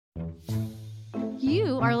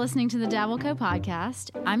You are listening to the Dabbleco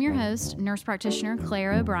podcast. I'm your host, nurse practitioner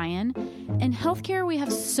Claire O'Brien. In healthcare, we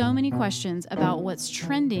have so many questions about what's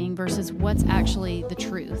trending versus what's actually the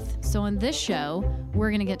truth. So in this show, we're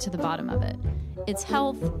going to get to the bottom of it. It's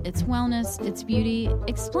health, it's wellness, it's beauty,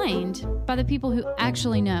 explained by the people who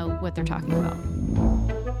actually know what they're talking about.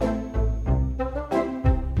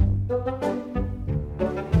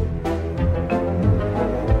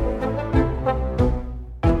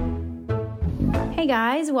 Hey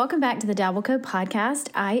guys, welcome back to the Dabbleco podcast.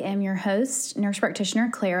 I am your host, nurse practitioner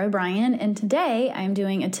Claire O'Brien, and today I'm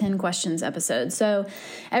doing a 10 questions episode. So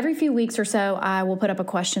every few weeks or so, I will put up a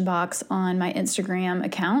question box on my Instagram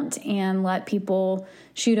account and let people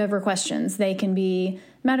shoot over questions. They can be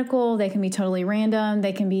medical, they can be totally random,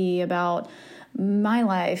 they can be about my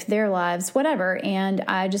life, their lives, whatever. And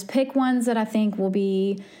I just pick ones that I think will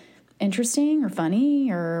be interesting or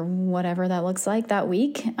funny or whatever that looks like that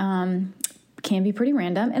week. Can be pretty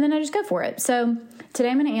random, and then I just go for it. So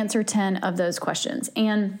today I'm going to answer 10 of those questions,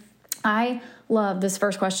 and I love this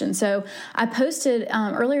first question. So I posted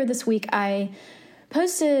earlier this week, I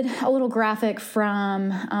posted a little graphic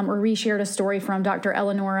from, or reshared a story from Dr.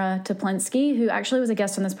 Eleonora Toplinski, who actually was a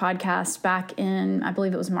guest on this podcast back in, I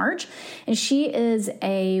believe it was March, and she is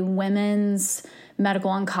a women's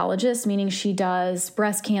medical oncologist, meaning she does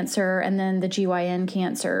breast cancer and then the GYN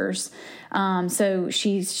cancers. So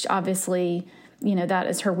she's obviously, that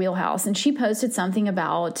is her wheelhouse. And she posted something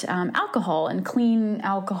about alcohol and clean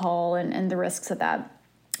alcohol and the risks of that.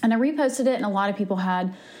 And I reposted it, and a lot of people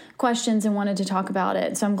had questions and wanted to talk about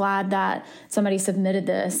it. So I'm glad that somebody submitted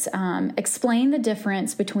this. Explain the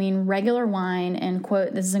difference between regular wine and,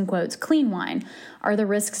 quote, this is in quotes, clean wine. Are the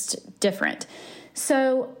risks different?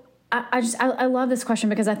 So I love this question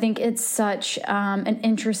because I think it's such an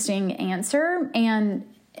interesting answer. And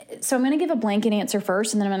so I'm going to give a blanket answer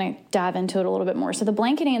first, and then I'm going to dive into it a little bit more. So the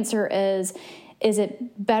blanket answer is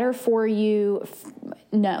it better for you?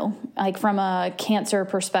 No. Like from a cancer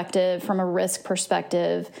perspective, from a risk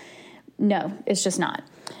perspective, no, it's just not.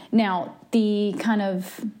 Now, the kind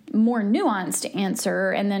of more nuanced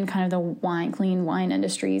answer, and then kind of the clean wine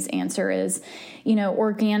industry's answer is,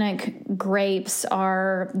 organic grapes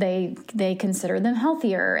they consider them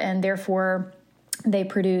healthier, and therefore they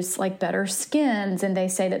produce like better skins, and they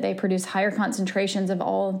say that they produce higher concentrations of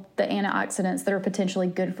all the antioxidants that are potentially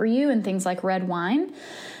good for you in things like red wine.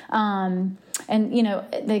 And,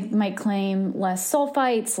 they might claim less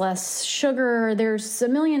sulfites, less sugar. There's a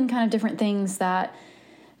million kind of different things that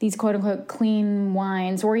these quote unquote clean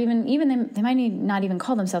wines, or even they might not even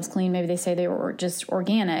call themselves clean. Maybe they say they were just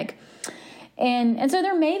organic. And so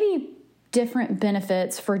there may be different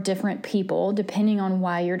benefits for different people depending on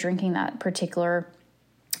why you're drinking that particular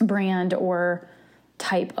brand or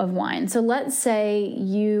type of wine. So let's say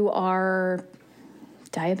you are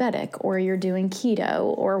diabetic, or you're doing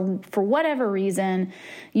keto, or for whatever reason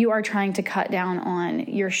you are trying to cut down on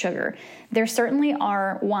your sugar. There certainly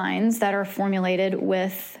are wines that are formulated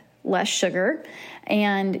with less sugar,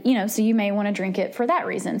 and so you may want to drink it for that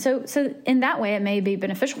reason. So in that way it may be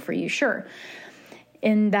beneficial for you, sure,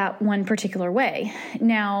 in that one particular way.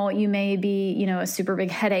 Now you may be a super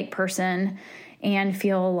big headache person and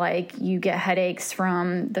feel like you get headaches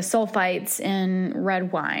from the sulfites in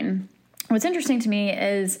red wine. What's interesting to me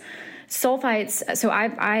is sulfites. So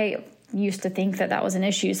I used to think that was an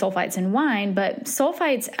issue, sulfites in wine, but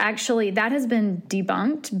sulfites actually, that has been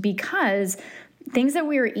debunked because things that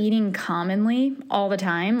we are eating commonly all the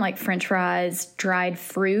time, like French fries, dried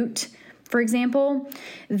fruit, for example,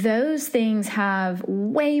 those things have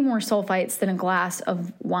way more sulfites than a glass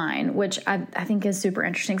of wine, which I think is super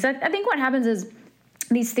interesting. So I think what happens is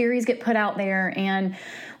these theories get put out there, and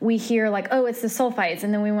we hear like, oh, it's the sulfites.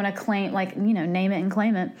 And then we want to claim, like, name it and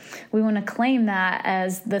claim it. We want to claim that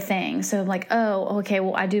as the thing. So like, oh, okay,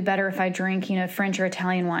 well, I do better if I drink, French or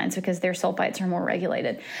Italian wines because their sulfites are more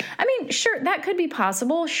regulated. I mean, sure, that could be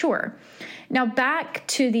possible. Sure. Now back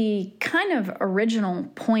to the kind of original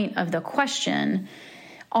point of the question.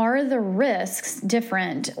 Are the risks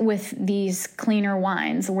different with these cleaner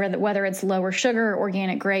wines, whether it's lower sugar,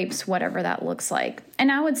 organic grapes, whatever that looks like? And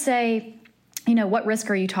I would say, what risk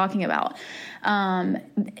are you talking about?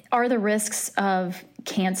 Are the risks of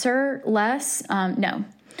cancer less? No.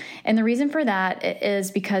 And the reason for that is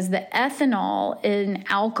because the ethanol in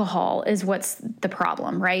alcohol is what's the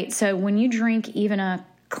problem, right? So when you drink even a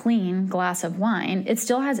clean glass of wine, it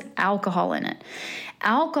still has alcohol in it.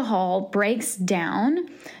 Alcohol breaks down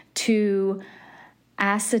to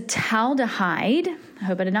acetaldehyde, I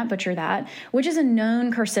hope I did not butcher that, which is a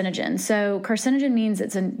known carcinogen. So carcinogen means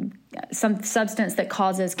it's some substance that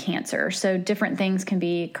causes cancer. So different things can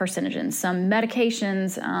be carcinogens. Some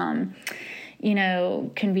medications,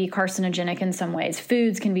 can be carcinogenic in some ways.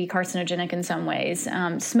 Foods can be carcinogenic in some ways.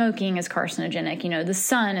 Smoking is carcinogenic. The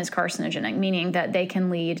sun is carcinogenic, meaning that they can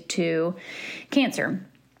lead to cancer.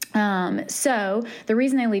 So the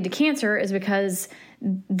reason they lead to cancer is because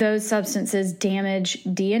those substances damage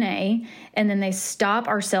DNA, and then they stop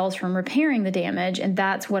our cells from repairing the damage, and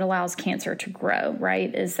that's what allows cancer to grow,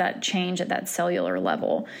 right? Is that change at that cellular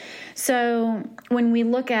level. So when we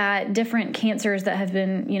look at different cancers that have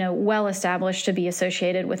been, well established to be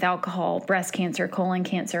associated with alcohol, breast cancer, colon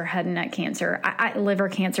cancer, head and neck cancer, liver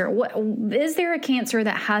cancer, is there a cancer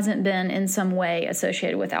that hasn't been in some way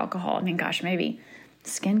associated with alcohol? I mean, gosh, maybe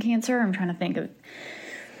skin cancer. I'm trying to think of,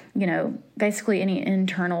 basically any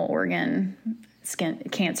internal organ skin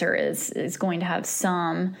cancer is going to have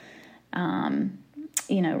some,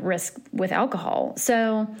 risk with alcohol.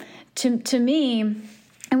 So to me,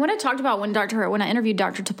 and what I talked about when I interviewed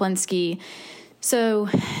Dr. Toplinski, so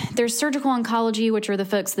there's surgical oncology, which are the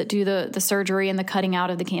folks that do the surgery and the cutting out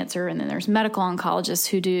of the cancer. And then there's medical oncologists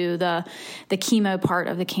who do the chemo part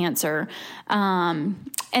of the cancer. And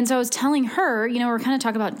so I was telling her, we're kind of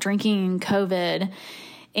talking about drinking and COVID,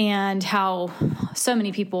 and how so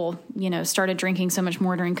many people, started drinking so much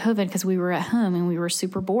more during COVID because we were at home and we were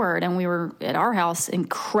super bored, and we were at our house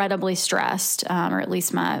incredibly stressed, or at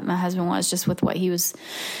least my husband was, just with what he was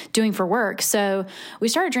doing for work. So we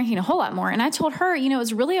started drinking a whole lot more. And I told her, it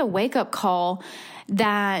was really a wake-up call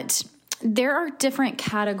that there are different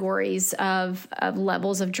categories of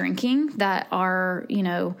levels of drinking that are,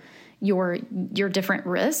 your different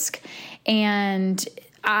risk. And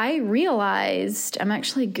I realized, I'm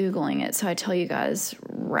actually Googling it, so I tell you guys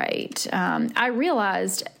right. I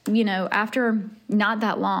realized, after not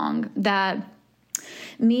that long, that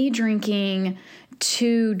me drinking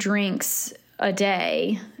 2 drinks a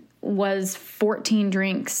day was 14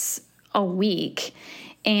 drinks a week.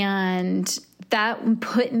 And that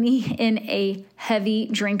put me in a heavy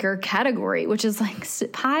drinker category, which is like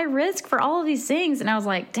high risk for all of these things. And I was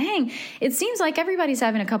like, dang, it seems like everybody's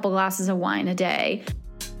having a couple glasses of wine a day.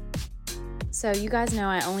 So you guys know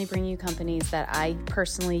I only bring you companies that I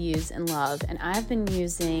personally use and love, and I've been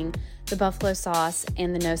using the buffalo sauce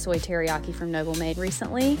and the no soy teriyaki from Noble Made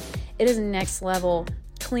recently. It is next level,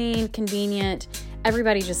 clean, convenient.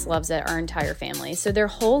 Everybody just loves it, our entire family. So their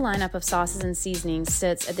whole lineup of sauces and seasonings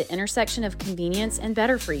sits at the intersection of convenience and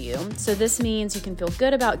better for you. So this means you can feel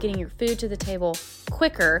good about getting your food to the table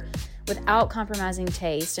quicker without compromising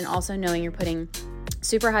taste, and also knowing you're putting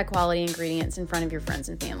super high quality ingredients in front of your friends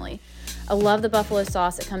and family. I love the buffalo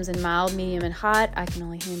sauce. It comes in mild, medium, and hot. I can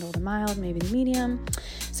only handle the mild, maybe the medium.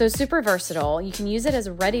 So it's super versatile. You can use it as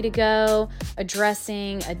a ready to go, a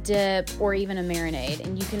dressing, a dip, or even a marinade.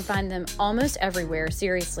 And you can find them almost everywhere.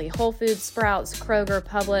 Seriously, Whole Foods, Sprouts, Kroger,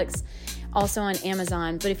 Publix, also on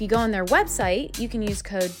Amazon. But if you go on their website, you can use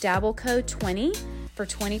code DABBLECO20 for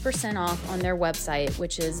 20% off on their website,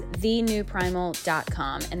 which is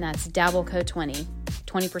thenewprimal.com. And that's DABBLECO20,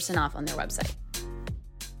 20% off on their website.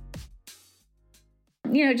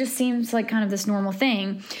 It just seems like kind of this normal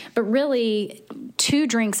thing, but really 2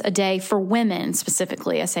 drinks a day for women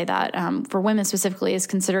specifically, I say that, for women specifically, is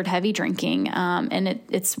considered heavy drinking. And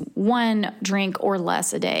it's 1 drink or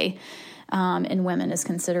less a day, in women is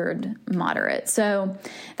considered moderate. So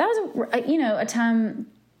that was, a time,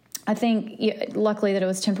 I think, luckily that it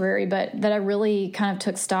was temporary, but that I really kind of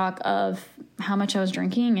took stock of how much I was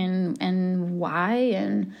drinking and why.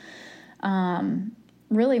 And,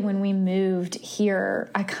 really, when we moved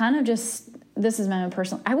here, I kind of just, this is my own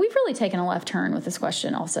personal, we've really taken a left turn with this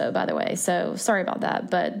question also, by the way. So sorry about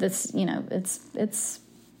that, but this, it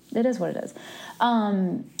is what it is.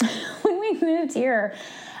 When we moved here,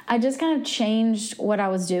 I just kind of changed what I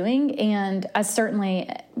was doing, and I certainly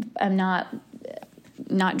am not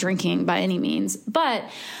drinking by any means, but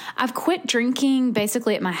I've quit drinking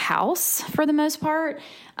basically at my house for the most part.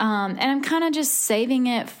 And I'm kind of just saving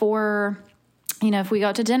it for, if we go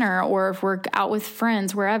out to dinner, or if we're out with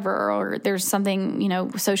friends, wherever, or there's something,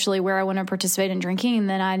 socially where I want to participate in drinking, and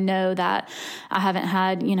then I know that I haven't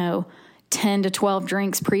had, 10 to 12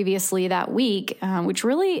 drinks previously that week, which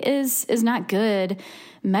really is not good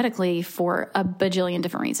medically for a bajillion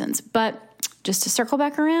different reasons. But just to circle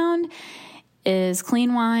back around, is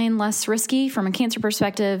clean wine less risky from a cancer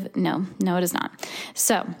perspective? No, it is not.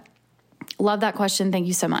 So love that question. Thank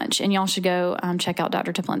you so much. And y'all should go check out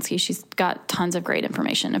Dr. Toplinski. She's got tons of great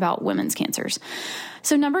information about women's cancers.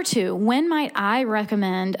 So number 2, when might I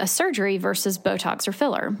recommend a surgery versus Botox or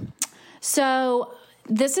filler? So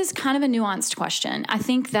this is kind of a nuanced question. I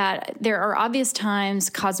think that there are obvious times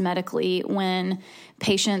cosmetically when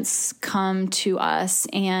patients come to us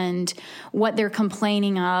and what they're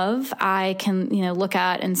complaining of, I can, look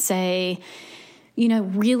at and say,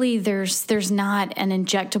 really there's not an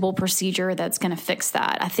injectable procedure that's going to fix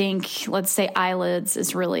that. I think, let's say eyelids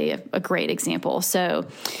is really a great example. So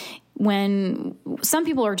when some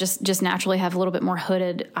people are just naturally have a little bit more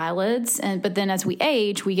hooded eyelids, but then as we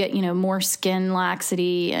age, we get, more skin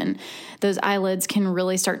laxity, and those eyelids can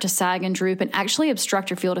really start to sag and droop and actually obstruct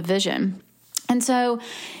your field of vision. And so,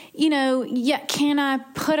 can I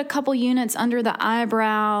put a couple units under the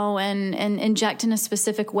eyebrow and inject in a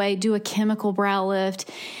specific way, do a chemical brow lift?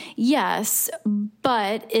 Yes,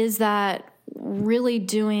 but is that really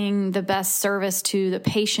doing the best service to the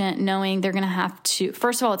patient, knowing they're going to have to,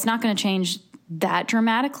 first of all, it's not going to change that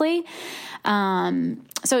dramatically.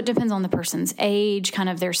 So it depends on the person's age, kind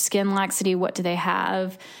of their skin laxity, what do they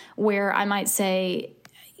have, where I might say,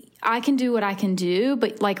 I can do what I can do,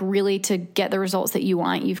 but like really to get the results that you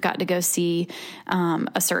want, you've got to go see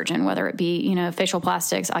a surgeon, whether it be, facial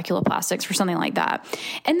plastics, oculoplastics, or something like that.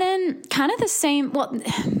 And then kind of the same, well,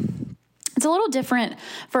 it's a little different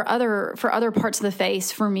for other parts of the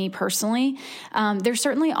face. For me personally, there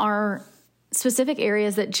certainly are specific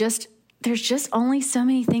areas that there's just only so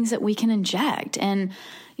many things that we can inject. And,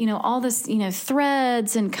 all this,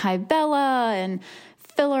 threads and Kybella and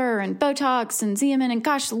filler and Botox and Xeomin, and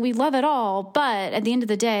gosh, we love it all. But at the end of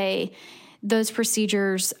the day, those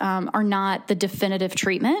procedures are not the definitive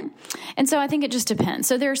treatment. And so I think it just depends.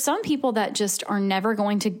 So there are some people that just are never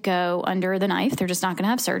going to go under the knife. They're just not going to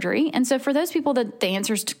have surgery. And so for those people, the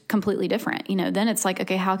answer is completely different. Then it's like,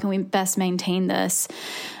 okay, how can we best maintain this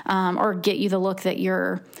or get you the look that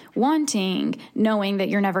you're wanting, knowing that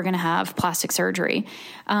you're never going to have plastic surgery?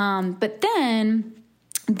 But then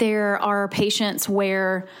there are patients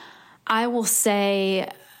where I will say,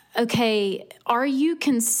 okay, are you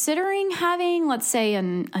considering having, let's say, a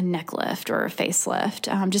neck lift or a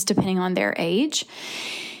facelift, just depending on their age?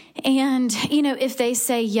 And, if they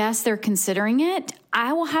say yes, they're considering it,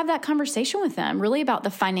 I will have that conversation with them really about the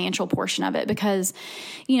financial portion of it. Because,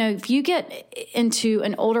 if you get into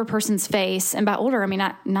an older person's face, and by older, I mean,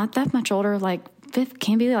 not that much older, like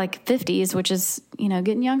can be like 50s, which is,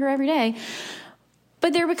 getting younger every day.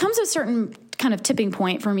 But there becomes a certain kind of tipping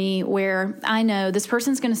point for me where I know this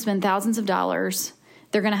person's going to spend thousands of dollars.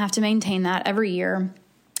 They're going to have to maintain that every year.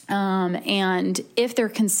 And if they're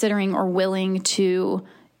considering or willing to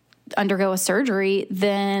undergo a surgery,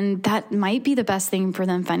 then that might be the best thing for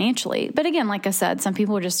them financially. But again, like I said, some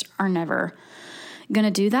people just are never going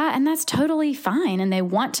to do that, and that's totally fine. And they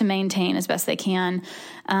want to maintain as best they can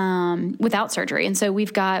without surgery. And so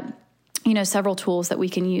we've got several tools that we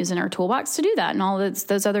can use in our toolbox to do that. And all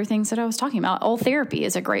those other things that I was talking about. Oil therapy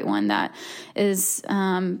is a great one that is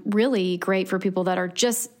really great for people that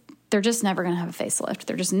they're just never going to have a facelift.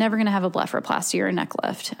 They're just never going to have a blepharoplasty or a neck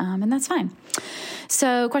lift. And that's fine.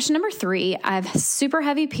 So question number 3, I have super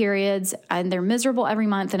heavy periods and they're miserable every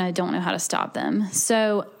month and I don't know how to stop them.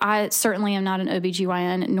 So I certainly am not an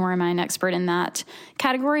OBGYN, nor am I an expert in that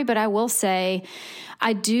category, but I will say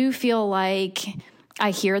I do feel like I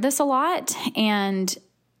hear this a lot, and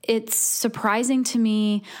it's surprising to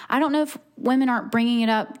me. I don't know if women aren't bringing it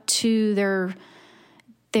up to their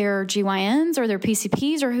GYNs or their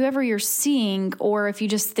PCPs or whoever you're seeing, or if you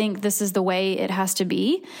just think this is the way it has to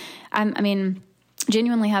be. I mean,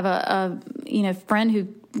 genuinely have a friend who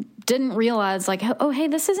didn't realize like, oh, hey,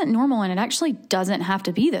 this isn't normal, and it actually doesn't have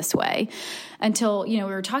to be this way until, we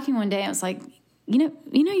were talking one day and I was like,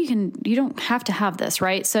 you don't have to have this,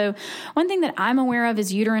 right? So one thing that I'm aware of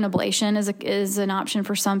is uterine ablation is an option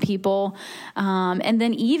for some people. And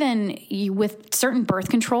then even with certain birth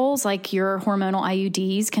controls, like your hormonal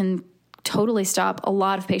IUDs can totally stop a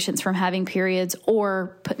lot of patients from having periods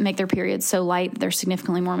or make their periods so light they're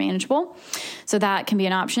significantly more manageable. So that can be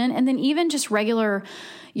an option. And then even just your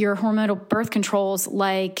hormonal birth controls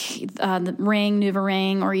like the Ring,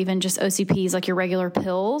 NuvaRing, or even just OCPs like your regular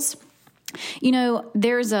pills.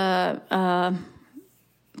 There's a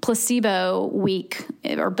placebo week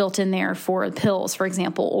or built in there for pills, for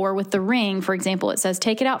example, or with the Ring, for example, it says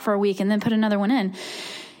take it out for a week and then put another one in.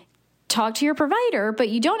 Talk to your provider, but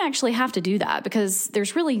you don't actually have to do that because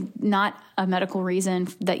there's really not a medical reason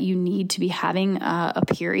that you need to be having a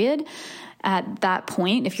period at that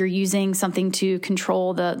point if you're using something to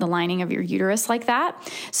control the lining of your uterus like that.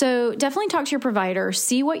 So definitely talk to your provider,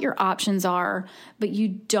 see what your options are, but you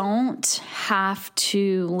don't have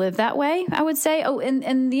to live that way, I would say. Oh,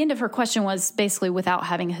 and the end of her question was basically without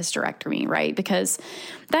having a hysterectomy, right? Because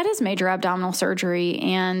that is major abdominal surgery,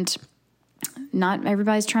 and not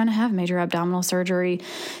everybody's trying to have major abdominal surgery.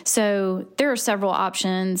 So there are several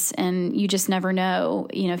options, and you just never know,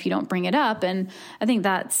 if you don't bring it up. And I think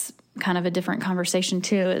that's kind of a different conversation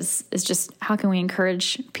too, is just how can we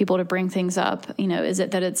encourage people to bring things up? Is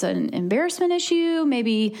it that it's an embarrassment issue?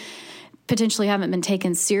 Maybe potentially haven't been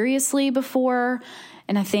taken seriously before.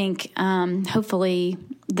 And I think hopefully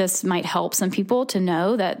this might help some people to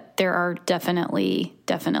know that there are definitely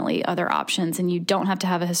other options, and you don't have to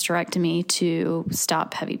have a hysterectomy to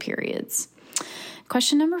stop heavy periods.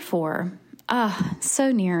 Question number 4.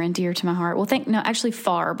 So near and dear to my heart. Well, actually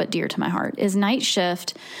far, but dear to my heart. Is night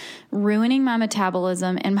shift ruining my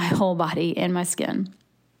metabolism and my whole body and my skin?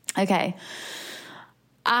 Okay.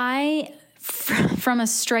 From a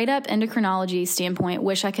straight up endocrinology standpoint,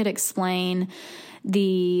 wish I could explain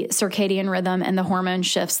the circadian rhythm and the hormone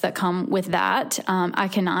shifts that come with that. I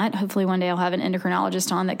cannot. Hopefully one day I'll have an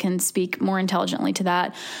endocrinologist on that can speak more intelligently to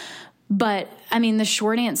that. But the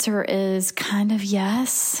short answer is kind of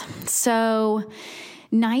yes. So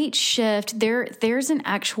night shift, there's an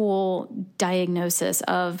actual diagnosis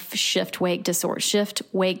of sleep-wake disorder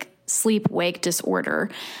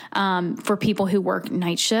for people who work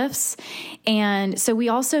night shifts. And so we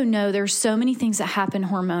also know there's so many things that happen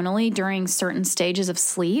hormonally during certain stages of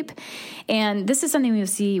sleep. And this is something we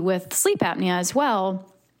see with sleep apnea as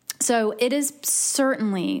well. So it is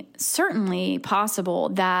certainly possible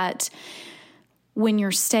that when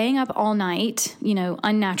you're staying up all night,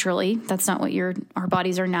 unnaturally, that's not what our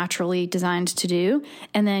bodies are naturally designed to do.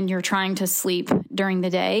 And then you're trying to sleep during the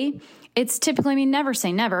day. It's typically, never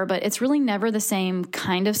say never, but it's really never the same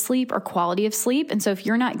kind of sleep or quality of sleep. And so if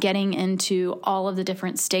you're not getting into all of the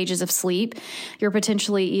different stages of sleep, you're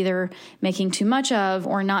potentially either making too much of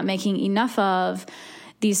or not making enough of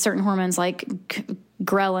these certain hormones like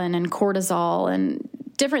ghrelin and cortisol and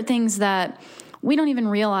different things that we don't even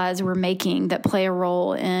realize we're making that play a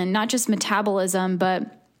role in not just metabolism,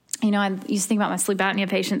 but, I used to think about my sleep apnea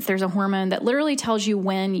patients. There's a hormone that literally tells you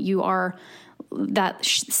when you are that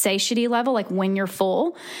satiety level, like when you're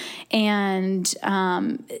full. And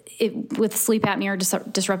with sleep apnea or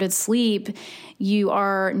disrupted sleep, you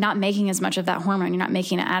are not making as much of that hormone. You're not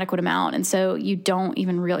making an adequate amount. And so you don't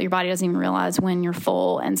even your body doesn't even realize when you're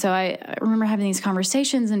full. And so I remember having these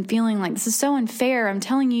conversations and feeling like, this is so unfair. I'm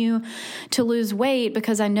telling you to lose weight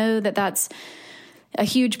because I know that that's a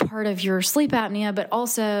huge part of your sleep apnea, but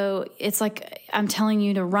also it's like I'm telling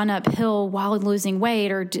you to run uphill while losing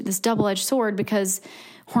weight, or this double-edged sword, because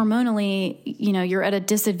hormonally, you're at a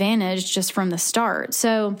disadvantage just from the start.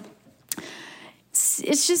 So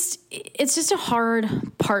it's just a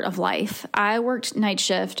hard part of life. I worked night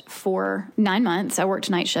shift for 9 months.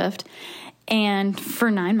 And for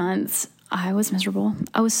 9 months, I was miserable.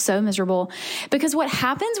 I was so miserable because what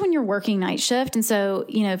happens when you're working night shift, and so,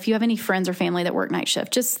 if you have any friends or family that work night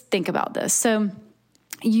shift, just think about this. So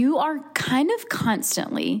you are kind of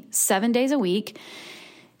constantly 7 days a week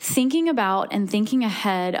thinking about and thinking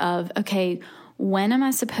ahead of, okay, when am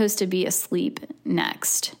I supposed to be asleep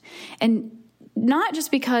next? And not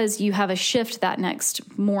just because you have a shift that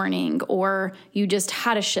next morning or you just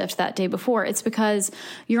had a shift that day before. It's because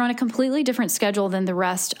you're on a completely different schedule than the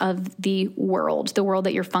rest of the world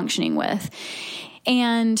that you're functioning with.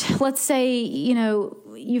 And let's say,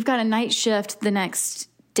 you've got a night shift the next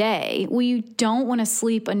day. Well, you don't want to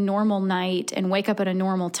sleep a normal night and wake up at a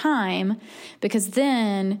normal time, because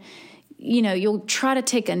then you'll try to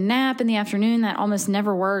take a nap in the afternoon. That almost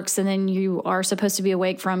never works. And then you are supposed to be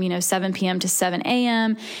awake from, 7 p.m. to 7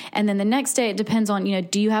 a.m. And then the next day, it depends on,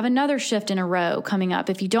 do you have another shift in a row coming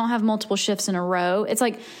up? If you don't have multiple shifts in a row, it's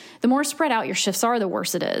like the more spread out your shifts are, the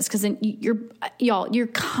worse it is. Because then you're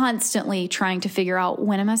constantly trying to figure out,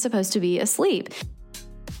 when am I supposed to be asleep?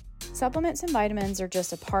 Supplements and vitamins are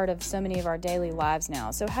just a part of so many of our daily lives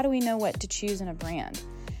now. So how do we know what to choose in a brand?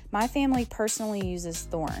 My family personally uses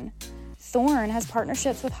Thorne. Thorne has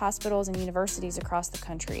partnerships with hospitals and universities across the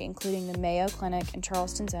country, including the Mayo Clinic and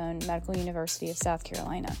Charleston's own Medical University of South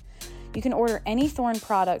Carolina. You can order any Thorne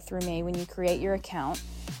product through me when you create your account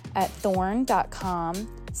at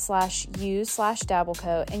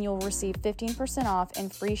thorne.com/u/dabbleco, and you'll receive 15% off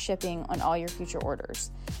and free shipping on all your future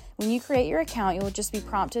orders. When you create your account, you'll just be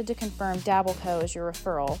prompted to confirm Dabbleco as your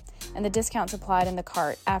referral, and the discount's applied in the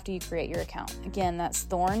cart after you create your account. Again, that's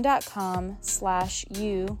thorne.com/u,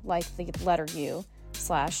 like the letter U,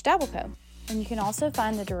 /Dabbleco. And you can also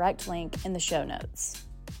find the direct link in the show notes.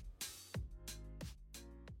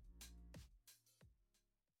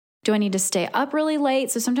 Do I need to stay up really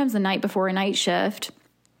late? So sometimes the night before a night shift,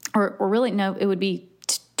 or really, no, it would be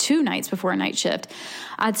 2 nights before a night shift,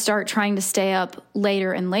 I'd start trying to stay up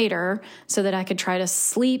later and later so that I could try to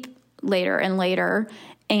sleep later and later,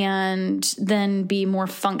 and then be more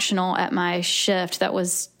functional at my shift that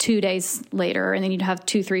was 2 days later. And then you'd have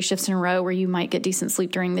 2-3 shifts in a row where you might get decent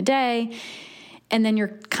sleep during the day. And then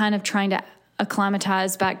you're kind of trying to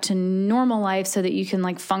acclimatize back to normal life so that you can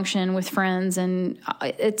like function with friends. And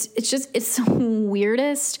it's the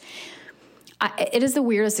weirdest. It is the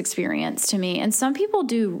weirdest experience to me. And some people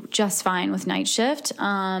do just fine with night shift.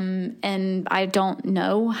 And I don't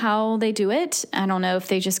know how they do it. I don't know if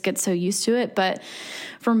they just get so used to it. But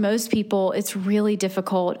for most people, it's really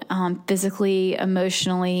difficult physically,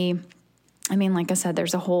 emotionally. I mean, like I said,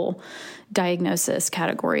 there's a whole diagnosis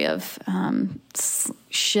category of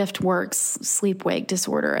shift work sleep-wake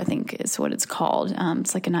disorder, I think is what it's called.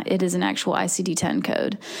 It is an actual ICD-10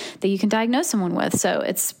 code that you can diagnose someone with. So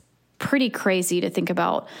it's pretty crazy to think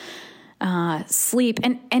about sleep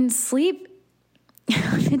and sleep.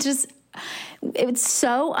 It's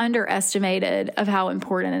so underestimated of how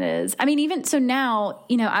important it is. I mean, even so now,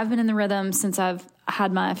 I've been in the rhythm since I've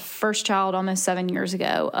had my first child almost 7 years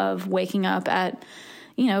ago of waking up at,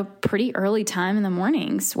 pretty early time in the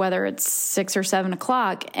mornings, whether it's 6 or 7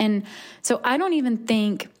 o'clock. And so I don't even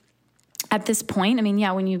think at this point, I mean,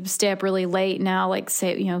 yeah, when you stay up really late now, like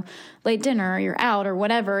say, late dinner, or you're out or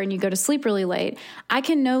whatever, and you go to sleep really late, I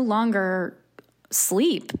can no longer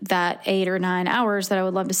sleep that 8 or 9 hours that I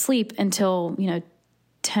would love to sleep until,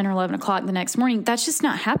 10 or 11 o'clock the next morning. That's just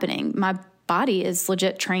not happening. My body is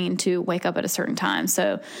legit trained to wake up at a certain time.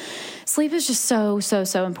 So sleep is just so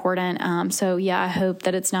important. So yeah, I hope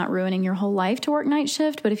that it's not ruining your whole life to work night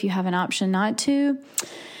shift, but if you have an option not to,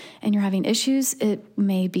 and you're having issues, it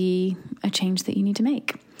may be a change that you need to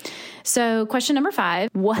make. So question number 5,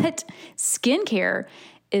 what skincare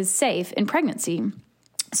is safe in pregnancy?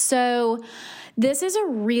 So this is a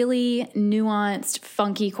really nuanced,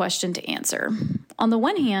 funky question to answer. On the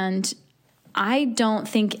one hand, I don't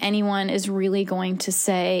think anyone is really going to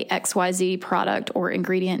say XYZ product or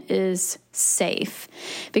ingredient is safe,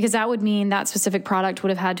 because that would mean that specific product would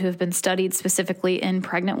have had to have been studied specifically in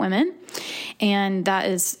pregnant women. And that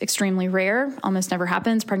is extremely rare, almost never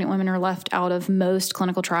happens. Pregnant women are left out of most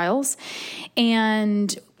clinical trials.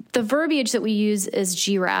 And the verbiage that we use is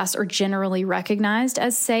GRAS, or generally recognized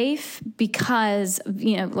as safe, because,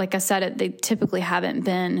 like I said, they typically haven't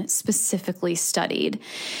been specifically studied.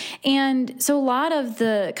 And so a lot of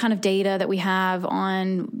the kind of data that we have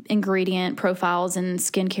on ingredient profiles and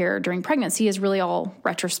skincare during pregnancy is really all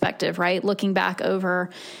retrospective, right? Looking back over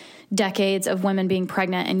decades of women being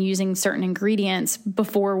pregnant and using certain ingredients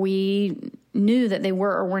before we knew that they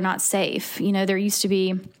were or were not safe. There used to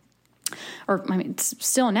be, or I mean, it's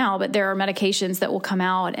still now, but there are medications that will come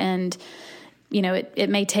out and, it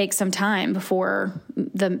may take some time before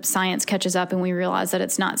the science catches up and we realize that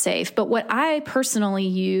it's not safe. But what I personally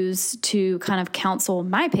use to kind of counsel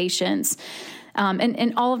my patients,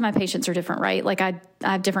 and all of my patients are different, right? Like I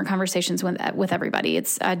have different conversations with everybody.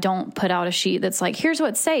 I don't put out a sheet that's like, here's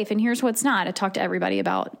what's safe and here's what's not. I talk to everybody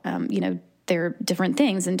about, their different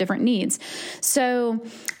things and different needs. So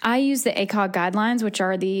I use the ACOG guidelines, which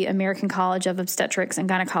are the American College of Obstetrics and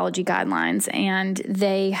Gynecology guidelines, and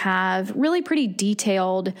they have really pretty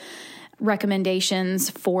detailed recommendations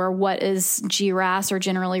for what is GRAS, or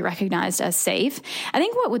generally recognized as safe. I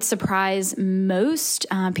think what would surprise most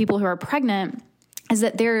people who are pregnant is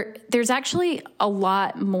that there's actually a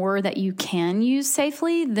lot more that you can use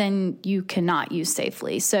safely than you cannot use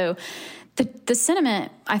safely. So the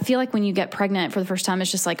sentiment, I feel like when you get pregnant for the first time, it's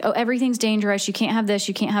just like, oh, everything's dangerous. You can't have this,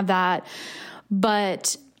 you can't have that.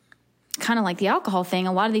 But kind of like the alcohol thing,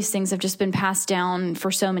 a lot of these things have just been passed down for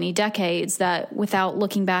so many decades that without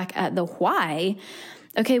looking back at the why,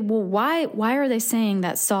 okay, well, why are they saying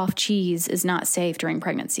that soft cheese is not safe during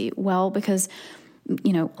pregnancy? Well, because,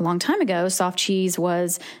 a long time ago, soft cheese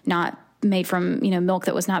was not made from, milk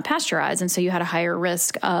that was not pasteurized. And so you had a higher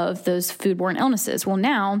risk of those foodborne illnesses. Well,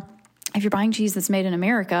 now, if you're buying cheese that's made in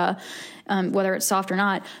America, whether it's soft or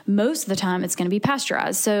not, most of the time it's going to be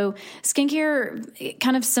pasteurized. So skincare,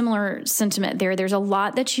 kind of similar sentiment there. There's a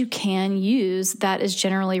lot that you can use that is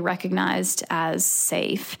generally recognized as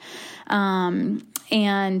safe. And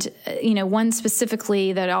one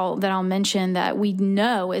specifically that I'll mention that we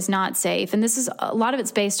know is not safe, and this is a lot of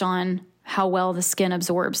it's based on how well the skin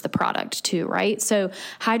absorbs the product too, right? So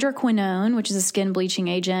hydroquinone, which is a skin bleaching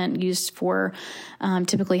agent used for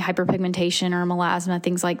typically hyperpigmentation or melasma,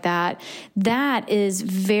 things like that, that is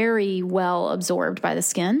very well absorbed by the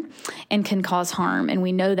skin and can cause harm. And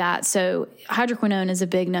we know that. So hydroquinone is a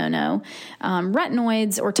big no-no.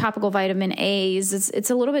 Retinoids or topical vitamin A's, it's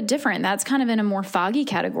a little bit different. That's kind of in a more foggy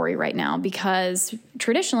category right now, because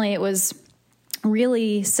traditionally it was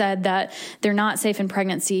really said that they're not safe in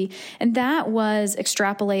pregnancy. And that was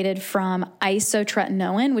extrapolated from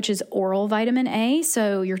isotretinoin, which is oral vitamin A.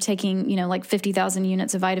 So you're taking, like 50,000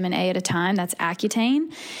 units of vitamin A at a time. That's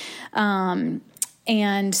Accutane.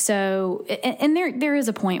 And so, and there is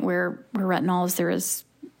a point where retinols, there is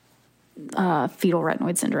fetal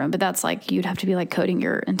retinoid syndrome, but that's like, you'd have to be like coating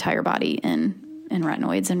your entire body in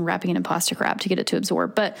retinoids and wrapping it in plastic wrap to get it to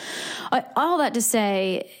absorb. But all that to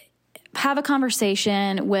say, have a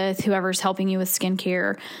conversation with whoever's helping you with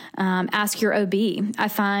skincare. Ask your OB. I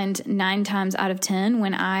find 9 times out of 10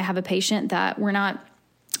 when I have a patient that we're not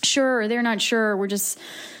sure, or they're not sure, we're just,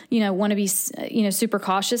 want to be, super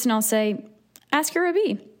cautious. And I'll say, ask your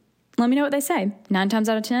OB. Let me know what they say. 9 times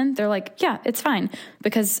out of 10, they're like, yeah, it's fine.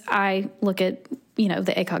 Because I look at, the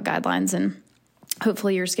ACOG guidelines, and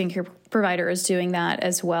hopefully your skincare provider is doing that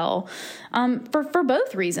as well. For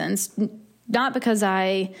both reasons, not because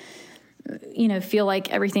I feel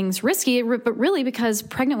like everything's risky, but really because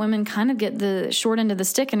pregnant women kind of get the short end of the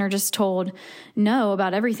stick and are just told no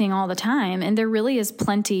about everything all the time. And there really is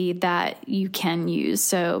plenty that you can use.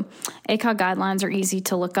 So ACOG guidelines are easy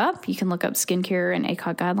to look up. You can look up skincare and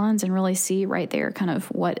ACOG guidelines and really see right there kind of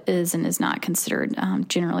what is and is not considered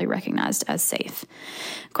generally recognized as safe.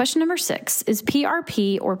 Question number 6, is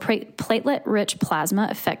PRP or platelet-rich plasma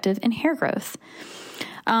effective in hair growth?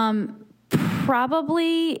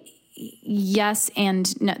 Probably yes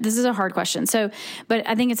and no. This is a hard question. But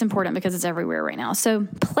I think it's important because it's everywhere right now. So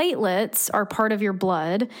platelets are part of your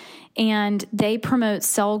blood, and they promote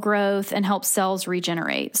cell growth and help cells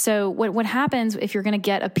regenerate. So what happens if you're going to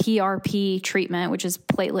get a PRP treatment, which is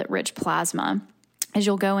platelet-rich plasma, is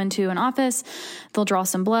you'll go into an office, they'll draw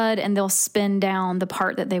some blood, and they'll spin down the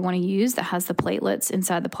part that they want to use that has the platelets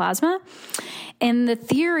inside the plasma. And the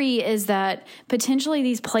theory is that potentially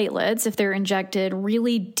these platelets, if they're injected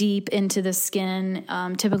really deep into the skin,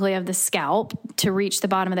 typically of the scalp, to reach the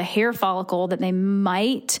bottom of the hair follicle, that they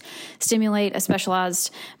might stimulate a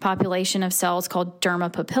specialized population of cells called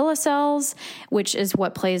dermapapilla cells, which is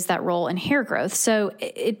what plays that role in hair growth.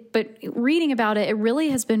 But reading about it, it really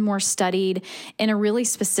has been more studied in a really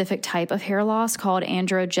specific type of hair loss called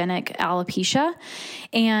androgenic alopecia.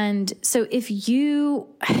 And so if you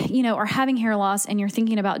are having hair loss and you're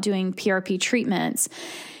thinking about doing PRP treatments,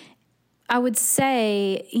 I would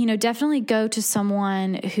say, definitely go to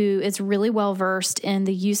someone who is really well-versed in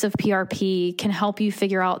the use of PRP, can help you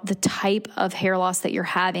figure out the type of hair loss that you're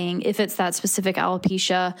having, if it's that specific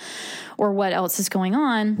alopecia or what else is going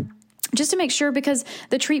on, just to make sure, because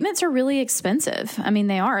the treatments are really expensive. I mean,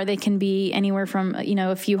 they can be anywhere from,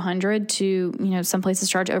 a few hundred to, some places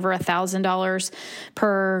charge over $1,000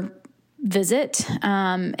 per visit.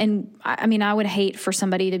 And I would hate for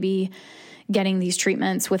somebody to be getting these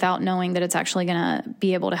treatments without knowing that it's actually going to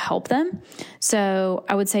be able to help them. So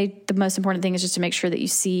I would say the most important thing is just to make sure that you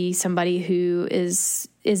see somebody who is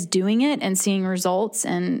doing it and seeing results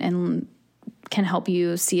and can help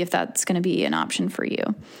you see if that's going to be an option for you.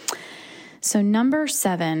 So number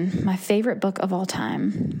 7, my favorite book of all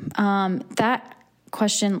time. That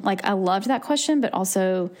question, I loved that question, but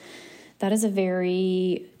also that is a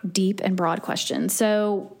very deep and broad question.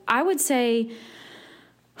 So I would say,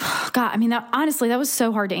 honestly, that was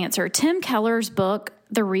so hard to answer. Tim Keller's book,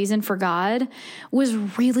 The Reason for God, was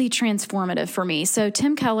really transformative for me. So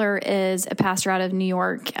Tim Keller is a pastor out of New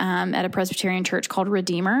York at a Presbyterian church called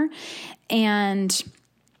Redeemer. And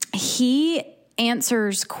he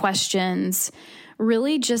answers questions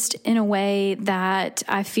really just in a way that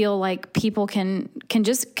I feel like people can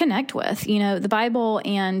just connect with. The Bible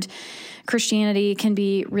and Christianity can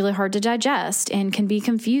be really hard to digest and can be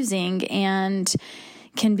confusing and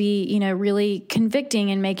can be, really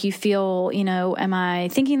convicting and make you feel, am I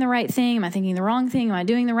thinking the right thing? Am I thinking the wrong thing? Am I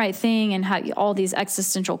doing the right thing? And all these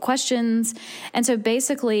existential questions. And so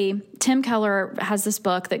basically, Tim Keller has this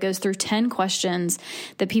book that goes through 10 questions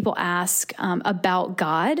that people ask about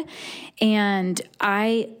God. And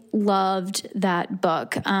I loved that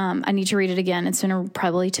book. I need to read it again. It's been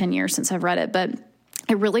probably 10 years since I've read it, but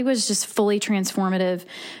it really was just fully transformative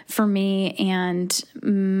for me and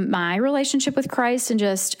my relationship with Christ, and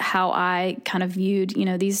just how I kind of viewed,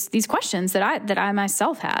 these questions that I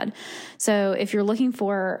myself had. So if you're looking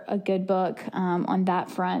for a good book on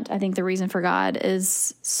that front, I think The Reason for God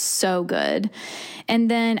is so good.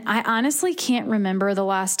 And then I honestly can't remember the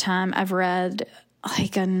last time I've read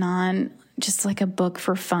just a book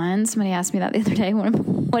for fun. Somebody asked me that the other day,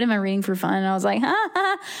 what am I reading for fun? And I was like,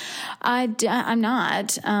 I'm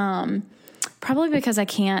not. Probably because I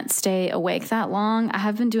can't stay awake that long. I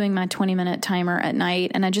have been doing my 20-minute timer at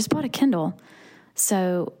night, and I just bought a Kindle.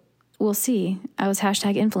 So we'll see. I was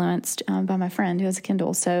 #influenced by my friend who has a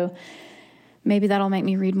Kindle. So maybe that'll make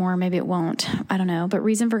me read more. Maybe it won't. I don't know. But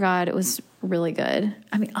Reason for God, it was really good.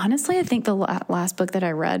 I mean, honestly, I think the last book that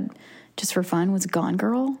I read just for fun was Gone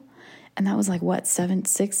Girl. And that was like,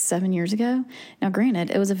 7 years ago? Now,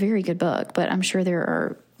 granted, it was a very good book, but I'm sure there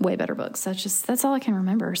are way better books. That's all I can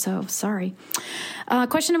remember. So sorry.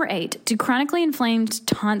 Question number 8. Do chronically inflamed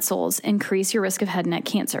tonsils increase your risk of head and neck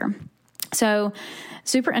cancer? So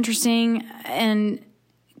super interesting. And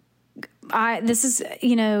this is,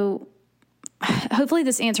 hopefully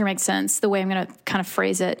this answer makes sense the way I'm going to kind of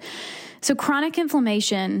phrase it. So chronic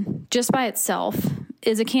inflammation just by itself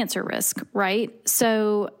is a cancer risk, right?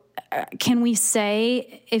 So can we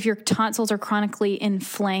say if your tonsils are chronically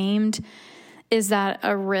inflamed, is that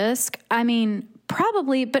a risk? I mean,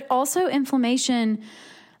 probably, but also inflammation,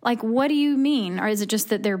 like, what do you mean? Or is it just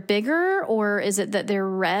that they're bigger, or is it that they're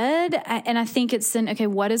red? And I think it's then, okay,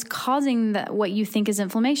 what is causing what you think is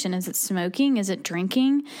inflammation? Is it smoking? Is it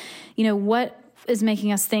drinking? What is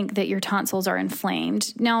making us think that your tonsils are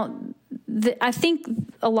inflamed? Now, I think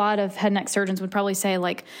a lot of head and neck surgeons would probably say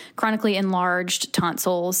like chronically enlarged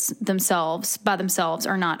tonsils by themselves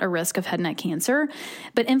are not a risk of head and neck cancer,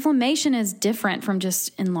 but inflammation is different from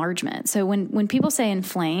just enlargement. So when people say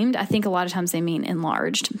inflamed, I think a lot of times they mean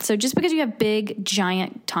enlarged. So just because you have big,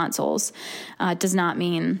 giant tonsils does not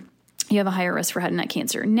mean you have a higher risk for head and neck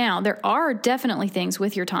cancer. Now, there are definitely things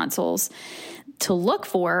with your tonsils to look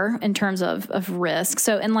for in terms of risk.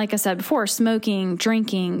 So, and like I said before, smoking,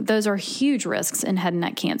 drinking, those are huge risks in head and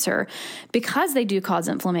neck cancer because they do cause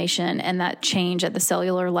inflammation and that change at the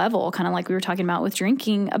cellular level, kind of like we were talking about with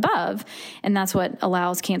drinking above. And that's what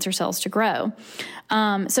allows cancer cells to grow.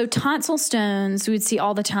 So tonsil stones we would see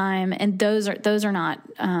all the time, and those are not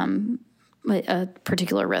a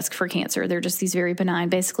particular risk for cancer. They're just these very benign,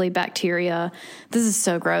 basically bacteria. This is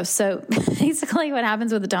so gross. So basically what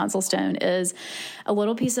happens with a tonsil stone is a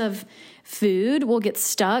little piece of food will get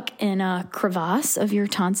stuck in a crevasse of your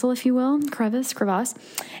tonsil, if you will, crevasse.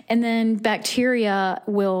 And then bacteria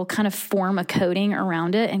will kind of form a coating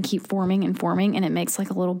around it and keep forming, and it makes like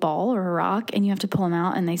a little ball or a rock, and you have to pull them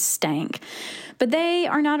out and they stank. But they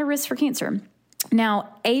are not a risk for cancer.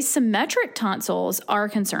 Now, asymmetric tonsils are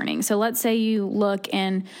concerning. So let's say you look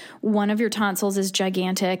and one of your tonsils is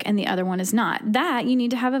gigantic and the other one is not. That you need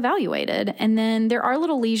to have evaluated. And then there are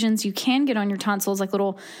little lesions you can get on your tonsils, like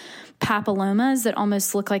little papillomas that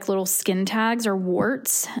almost look like little skin tags or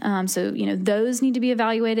warts. So, those need to be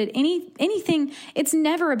evaluated. Anything, it's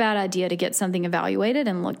never a bad idea to get something evaluated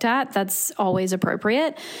and looked at. That's always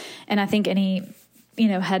appropriate. And I think any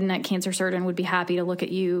head and neck cancer surgeon would be happy to look at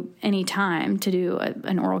you anytime to do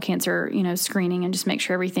an oral cancer, screening and just make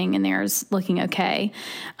sure everything in there is looking okay.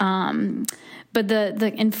 But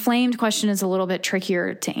the inflamed question is a little bit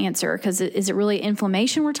trickier to answer because is it really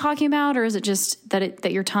inflammation we're talking about, or is it just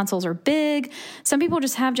that your tonsils are big? Some people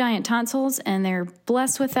just have giant tonsils and they're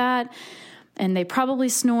blessed with that, and they probably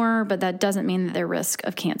snore, but that doesn't mean that their risk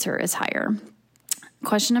of cancer is higher.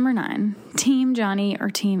 Question number 9, Team Johnny or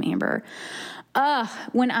Team Amber?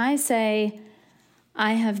 When I say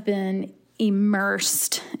I have been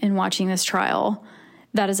immersed in watching this trial,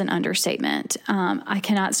 that is an understatement. I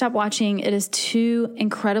cannot stop watching. It is two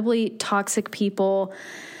incredibly toxic people.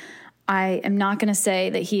 I am not going to say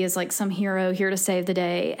that he is like some hero here to save the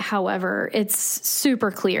day. However, it's super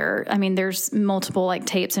clear. I mean, there's multiple like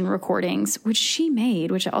tapes and recordings, which she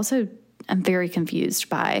made, which I also am very confused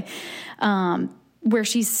by. Where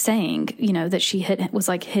she's saying, that she was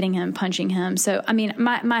like hitting him, punching him. So, I mean,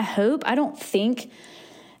 my hope, I don't think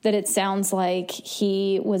that it sounds like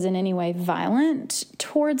he was in any way violent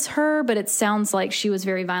towards her, but it sounds like she was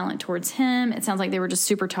very violent towards him. It sounds like they were just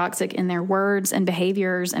super toxic in their words and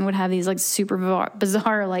behaviors and would have these like super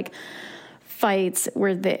bizarre like fights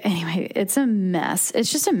where anyway, it's a mess.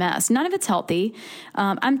 It's just a mess. None of it's healthy.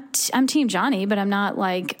 I'm Team Johnny, but I'm not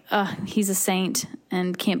like, he's a saint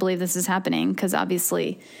and can't believe this is happening, because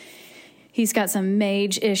obviously he's got some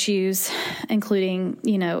major issues, including,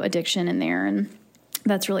 addiction in there, and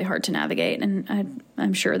that's really hard to navigate. And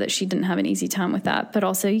I'm sure that she didn't have an easy time with that, but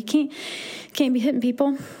also you can't be hitting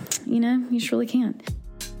people, you just really can't.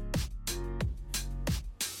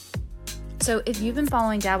 So if you've been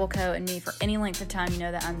following Dabbleco and me for any length of time, you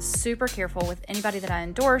know that I'm super careful with anybody that I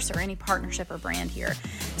endorse or any partnership or brand here.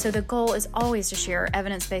 So the goal is always to share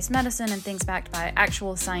evidence-based medicine and things backed by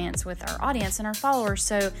actual science with our audience and our followers.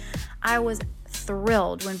 So I was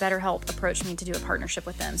thrilled when BetterHelp approached me to do a partnership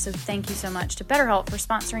with them. So thank you so much to BetterHelp for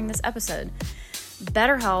sponsoring this episode.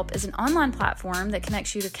 BetterHelp is an online platform that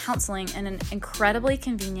connects you to counseling in an incredibly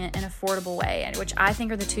convenient and affordable way, which I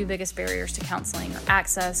think are the two biggest barriers to counseling, are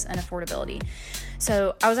access and affordability.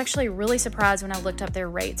 So I was actually really surprised when I looked up their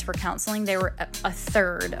rates for counseling. They were a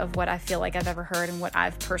third of what I feel like I've ever heard and what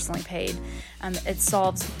I've personally paid. It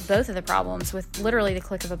solves both of the problems with literally the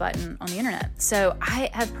click of a button on the internet. So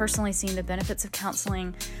I have personally seen the benefits of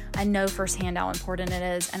counseling. I know firsthand how important it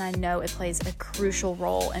is, and I know it plays a crucial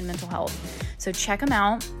role in mental health. So check them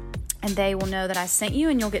out, and they will know that I sent you,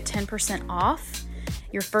 and you'll get 10% off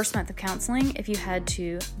your first month of counseling if you head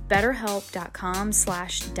to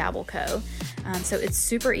betterhelp.com/dabbleco. So it's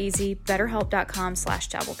super easy,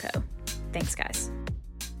 betterhelp.com/dabbleco. Thanks, guys.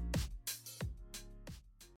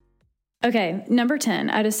 Okay, number 10.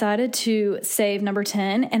 I decided to save number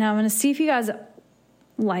 10, and I'm going to see if you guys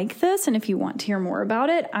like this, and if you want to hear more about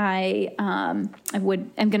it, I'm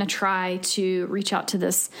going to try to reach out to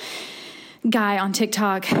this guy on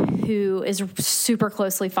TikTok who is super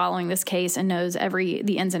closely following this case and knows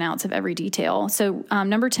the ins and outs of every detail. So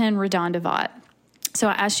number 10, Radonda Vaught. So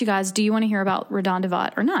I asked you guys, do you want to hear about Radonda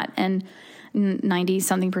Vaught or not? And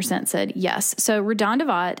 90-something% said yes. So Radonda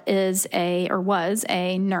Vaught was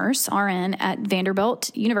a nurse, RN, at Vanderbilt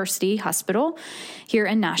University Hospital here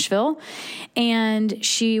in Nashville. And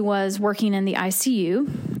she was working in the ICU,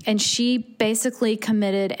 and she basically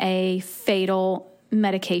committed a fatal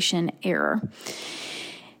medication error.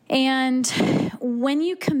 And when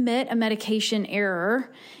you commit a medication error,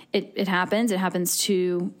 it happens. It happens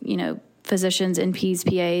to, physicians, NPs,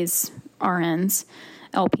 PAs, RNs,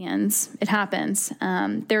 LPNs. It happens.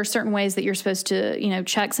 There are certain ways that you're supposed to,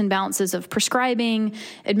 checks and balances of prescribing,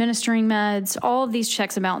 administering meds, all of these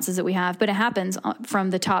checks and balances that we have, but it happens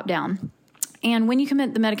from the top down. And when you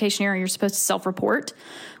commit the medication error, you're supposed to self-report,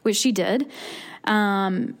 which she did.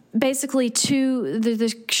 Basically,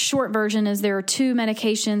 the short version is there are two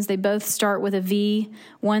medications. They both start with a V.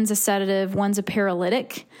 One's a sedative, one's a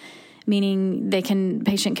paralytic, meaning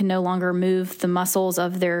patient can no longer move the muscles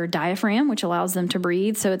of their diaphragm, which allows them to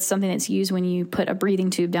breathe. So it's something that's used when you put a breathing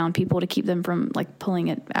tube down people to keep them from pulling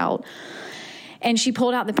it out. And she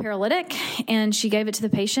pulled out the paralytic and she gave it to the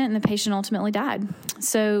patient, and the patient ultimately died.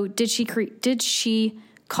 So did she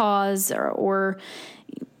cause or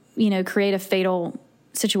create a fatal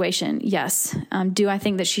situation? Yes. Do I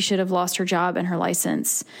think that she should have lost her job and her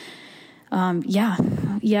license? Yeah,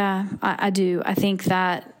 I do. I think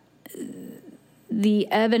that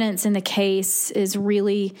the evidence in the case is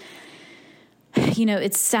really,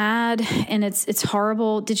 it's sad and it's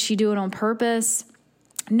horrible. Did she do it on purpose?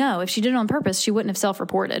 No, if she did it on purpose, she wouldn't have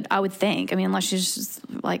self-reported, I would think. Unless she's just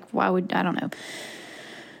I don't know.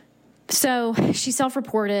 So she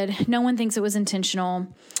self-reported. No one thinks it was intentional.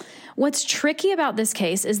 What's tricky about this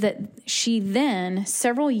case is that she then,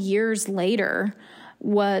 several years later,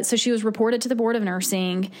 she was reported to the Board of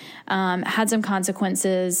Nursing, had some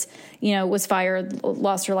consequences, was fired,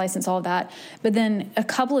 lost her license, all of that. But then a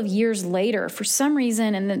couple of years later, for some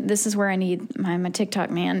reason, and this is where I need my TikTok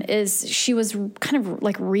man, is she was kind of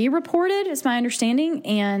re-reported, is my understanding,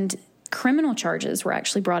 and criminal charges were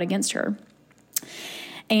actually brought against her.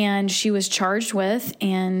 And she was charged with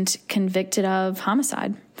and convicted of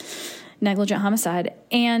homicide, negligent homicide.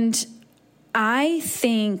 And I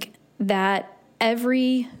think that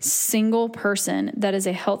every single person that is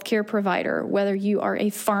a healthcare provider, whether you are a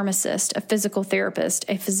pharmacist, a physical therapist,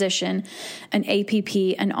 a physician, an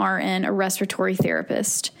APP, an RN, a respiratory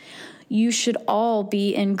therapist, you should all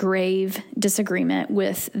be in grave disagreement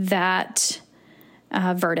with that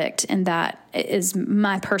verdict. And that is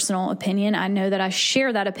my personal opinion. I know that I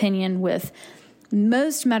share that opinion with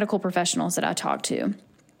most medical professionals that I talk to.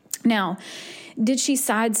 Now, did she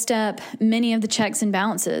sidestep many of the checks and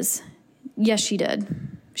balances? Yes, she did.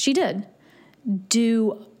 She did.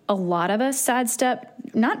 Do a lot of us sidestep?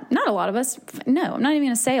 Not a lot of us. No, I'm not even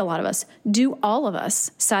going to say a lot of us. Do all of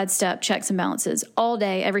us sidestep checks and balances all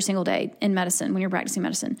day, every single day in medicine when you're practicing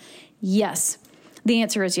medicine? Yes. The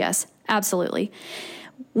answer is yes, absolutely.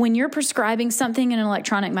 When you're prescribing something in an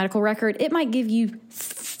electronic medical record, it might give you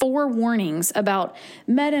 4 warnings about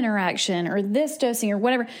med interaction or this dosing or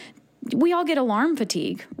whatever. We all get alarm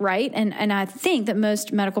fatigue, right? And I think that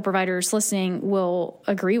most medical providers listening will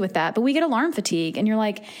agree with that. But we get alarm fatigue, and you're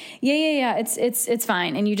like, yeah, it's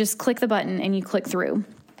fine. And you just click the button and you click through.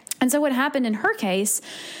 And so what happened in her case,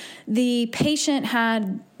 the patient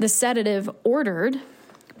had the sedative ordered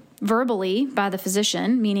verbally by the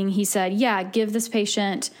physician, meaning he said, yeah, give this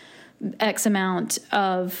patient X amount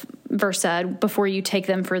of Versed before you take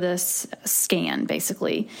them for this scan,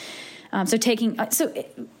 basically. So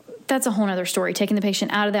that's a whole other story. Taking the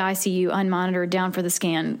patient out of the ICU, unmonitored, down for the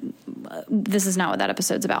scan, this is not what that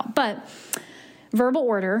episode's about, but verbal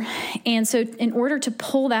order. And so in order to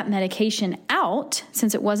pull that medication out,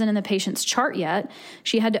 since it wasn't in the patient's chart yet,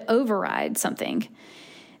 she had to override something.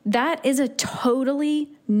 That is a totally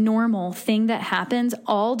normal thing that happens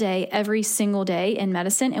all day, every single day in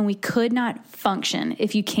medicine. And we could not function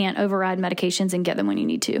if you can't override medications and get them when you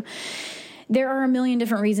need to. There are a million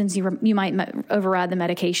different reasons you might override the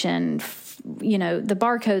medication. The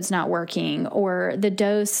barcode's not working, or the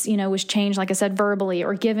dose, was changed, like I said, verbally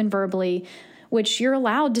or given verbally, which you're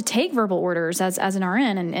allowed to take verbal orders as an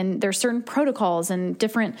RN. And there's certain protocols and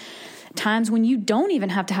different times when you don't even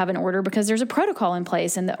have to have an order because there's a protocol in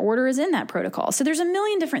place and the order is in that protocol. So there's a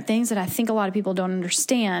million different things that I think a lot of people don't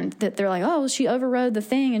understand, that they're like, oh, she overrode the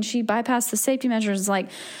thing and she bypassed the safety measures. It's like,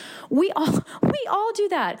 we all do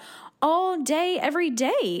that all day, every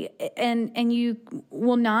day. And you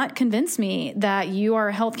will not convince me that you are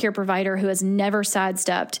a healthcare provider who has never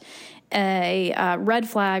sidestepped a red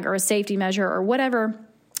flag or a safety measure or whatever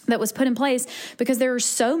that was put in place, because there are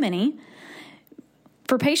so many.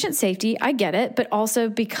 For patient safety, I get it, but also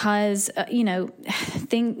because,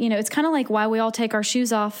 it's kind of like why we all take our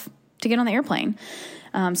shoes off to get on the airplane.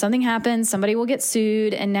 Something happens, somebody will get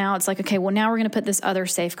sued, and now it's like, okay, well, now we're going to put this other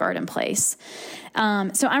safeguard in place.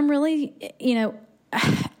 So I'm really,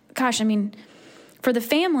 for the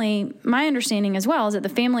family, my understanding as well is that the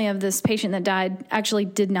family of this patient that died actually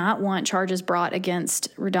did not want charges brought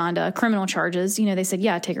against Radonda, criminal charges. They said,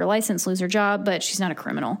 yeah, take her license, lose her job, but she's not a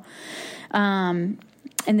criminal.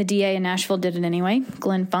 And the DA in Nashville did it anyway,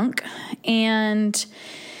 Glenn Funk. And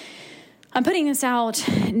I'm putting this out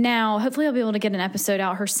now. Hopefully I'll be able to get an episode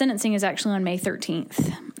out. Her sentencing is actually on May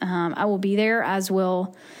 13th. I will be there, as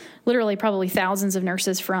will literally probably thousands of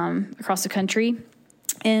nurses from across the country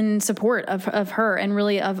in support of her and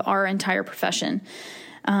really of our entire profession.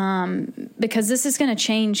 Because this is going to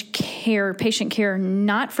change patient care,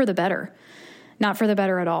 not for the better. Not for the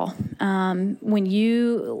better at all.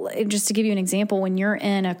 Just to give you an example, when you're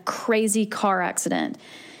in a crazy car accident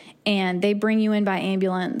and they bring you in by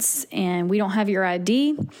ambulance and we don't have your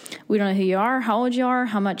ID, we don't know who you are, how old you are,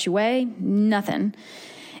 how much you weigh, nothing,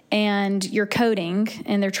 and you're coding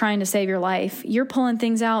and they're trying to save your life, you're pulling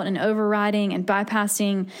things out and overriding and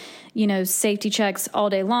bypassing, safety checks all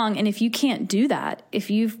day long. And if you can't do that, if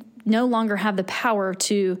you've no longer have the power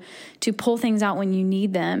to pull things out when you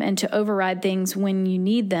need them and to override things when you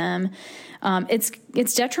need them,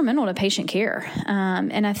 it's detrimental to patient care.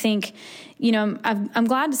 And I think, I'm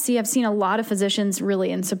glad to see, I've seen a lot of physicians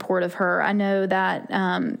really in support of her. I know that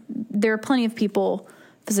there are plenty of people,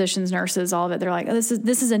 physicians, nurses, all of it. They're like, oh, this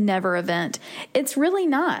is a never event. It's really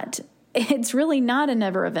not. It's really not a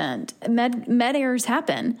never event. Med errors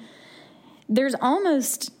happen. There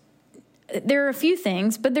are a few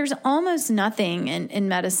things, but there's almost nothing in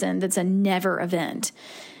medicine that's a never event.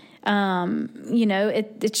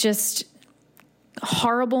 It's just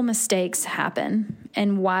horrible mistakes happen.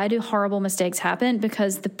 And why do horrible mistakes happen?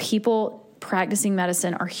 Because the people practicing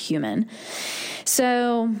medicine are human.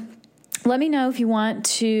 So let me know if you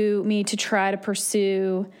want me to try to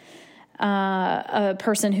pursue a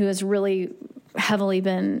person who has really heavily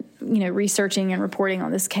been, researching and reporting on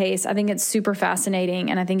this case. I think it's super fascinating,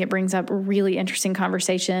 and I think it brings up a really interesting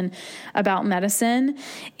conversation about medicine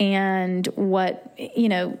and what,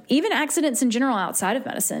 even accidents in general outside of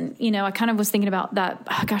medicine. I kind of was thinking about that,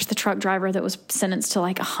 the truck driver that was sentenced to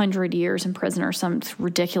like 100 years in prison or some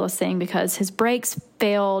ridiculous thing because his brakes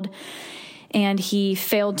failed and he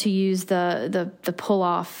failed to use the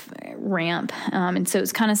pull-off ramp. And so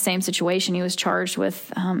it's kind of same situation. He was charged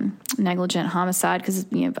with negligent homicide because,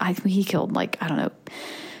 he killed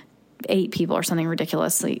 8 people or something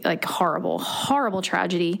ridiculously, horrible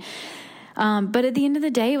tragedy. But at the end of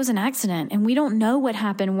the day, it was an accident. And we don't know what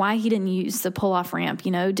happened, why he didn't use the pull-off ramp.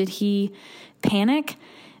 Did he panic,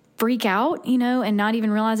 freak out, and not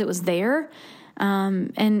even realize it was there?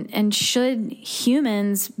 And should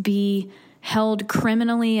humans be held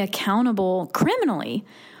criminally accountable,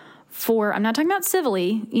 for, I'm not talking about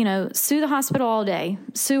civilly, sue the hospital all day,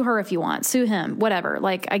 sue her if you want, sue him, whatever.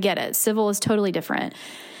 I get it. Civil is totally different.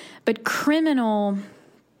 But criminal,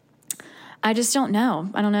 I just don't know.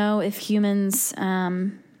 I don't know if humans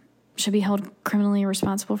should be held criminally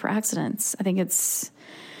responsible for accidents. I think it's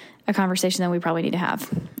a conversation that we probably need to have.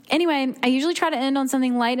 Anyway, I usually try to end on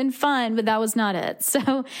something light and fun, but that was not it.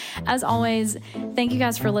 So as always, thank you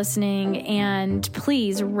guys for listening, and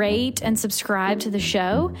please rate and subscribe to the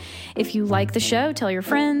show. If you like the show, tell your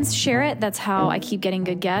friends, share it. That's how I keep getting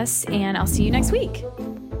good guests, and I'll see you next week.